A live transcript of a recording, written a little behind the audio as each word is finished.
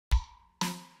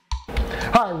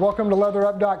Hi, welcome to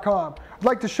Leatherup.com. I'd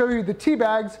like to show you the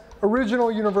T-Bag's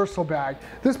original universal bag.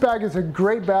 This bag is a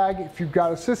great bag if you've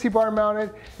got a sissy bar mounted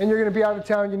and you're going to be out of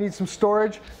town, you need some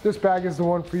storage, this bag is the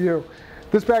one for you.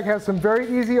 This bag has some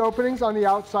very easy openings on the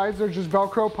outsides. They're just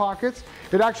Velcro pockets.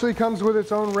 It actually comes with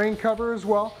its own rain cover as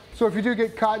well. So if you do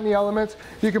get caught in the elements,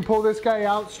 you can pull this guy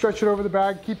out, stretch it over the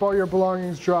bag, keep all your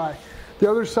belongings dry.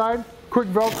 The other side, quick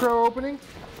Velcro opening.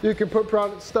 You can put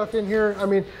product stuff in here. I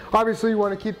mean, obviously you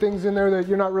want to keep things in there that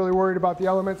you're not really worried about the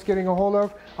elements getting a hold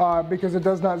of because it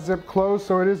does not zip closed,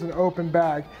 so it is an open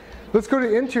bag. Let's go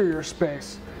to interior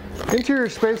space. Interior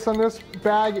space on this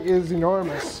bag is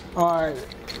enormous.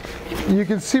 You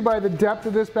can see by the depth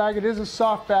of this bag, it is a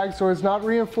soft bag, so it's not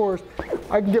reinforced.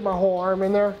 I can get my whole arm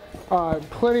in there.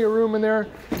 Plenty of room in there.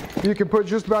 You can put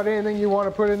just about anything you want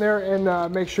to put in there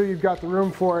and make sure you've got the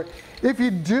room for it. If you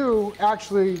do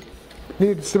actually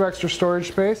need some extra storage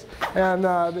space and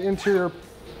the interior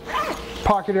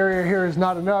pocket area here is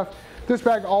not enough, this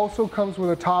bag also comes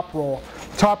with a top roll.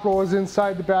 Top roll is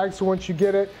inside the bag, so once you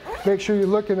get it, make sure you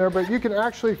look in there, but you can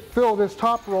actually fill this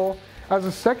top roll as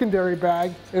a secondary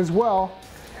bag as well,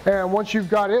 and once you've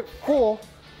got it full,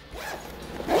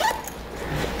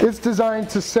 it's designed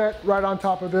to set right on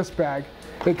top of this bag.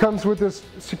 It comes with this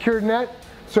secured net,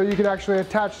 so you can actually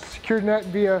attach the secured net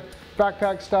via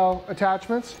backpack style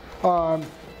attachments.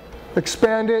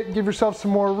 Expand it, give yourself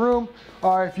some more room.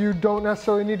 If you don't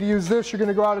necessarily need to use this, you're going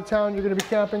to go out of town, you're going to be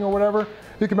camping or whatever,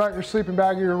 you can mount your sleeping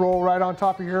bag or your roll right on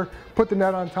top of here, put the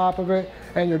net on top of it,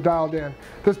 and you're dialed in.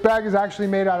 This bag is actually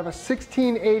made out of a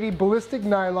 1680 ballistic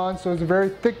nylon, so it's a very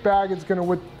thick bag. It's going to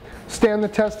withstand the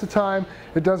test of time.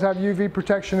 It does have UV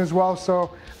protection as well,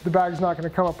 so the bag's not going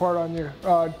to come apart on you.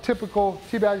 Typical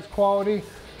T-Bag's quality,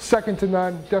 second to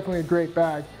none, definitely a great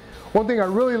bag. One thing I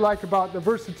really like about the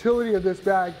versatility of this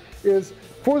bag is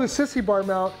for the sissy bar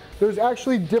mount, there's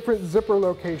actually different zipper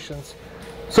locations.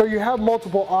 So you have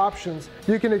multiple options.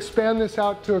 You can expand this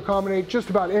out to accommodate just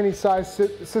about any size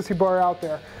sissy bar out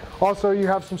there. Also, you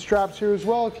have some straps here as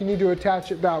well if you need to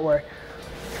attach it that way.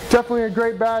 Definitely a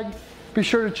great bag. Be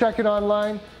sure to check it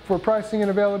online for pricing and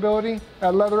availability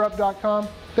at leatherup.com.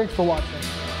 Thanks for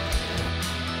watching.